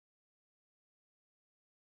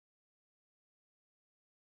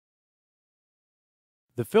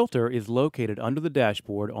The filter is located under the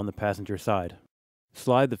dashboard on the passenger side.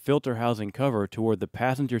 Slide the filter housing cover toward the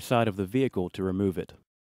passenger side of the vehicle to remove it.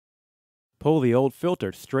 Pull the old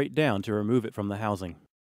filter straight down to remove it from the housing.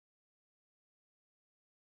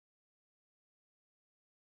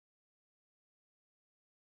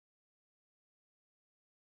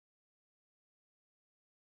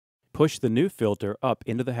 Push the new filter up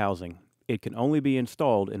into the housing. It can only be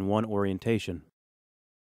installed in one orientation.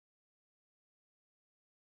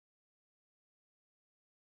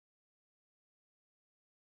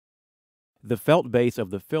 The felt base of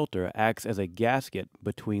the filter acts as a gasket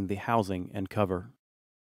between the housing and cover.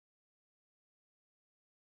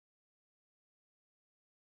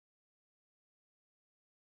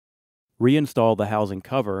 Reinstall the housing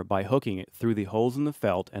cover by hooking it through the holes in the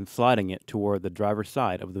felt and sliding it toward the driver's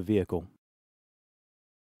side of the vehicle.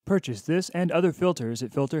 Purchase this and other filters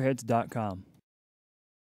at filterheads.com.